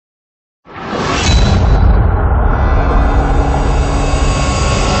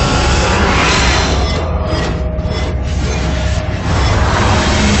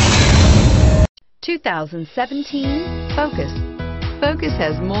2017 Focus. Focus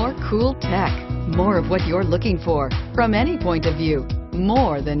has more cool tech, more of what you're looking for from any point of view,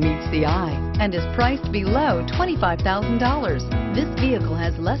 more than meets the eye, and is priced below $25,000. This vehicle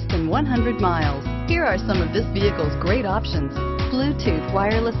has less than 100 miles. Here are some of this vehicle's great options: Bluetooth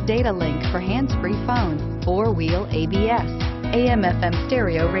wireless data link for hands-free phone, 4-wheel ABS, AM/FM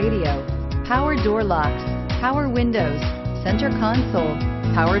stereo radio, power door locks, power windows, center console,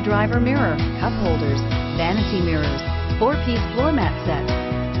 power driver mirror, cup holders, vanity mirrors, 4-piece floor mat set.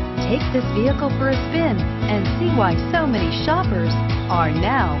 Take this vehicle for a spin and see why so many shoppers are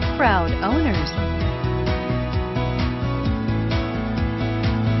now proud owners.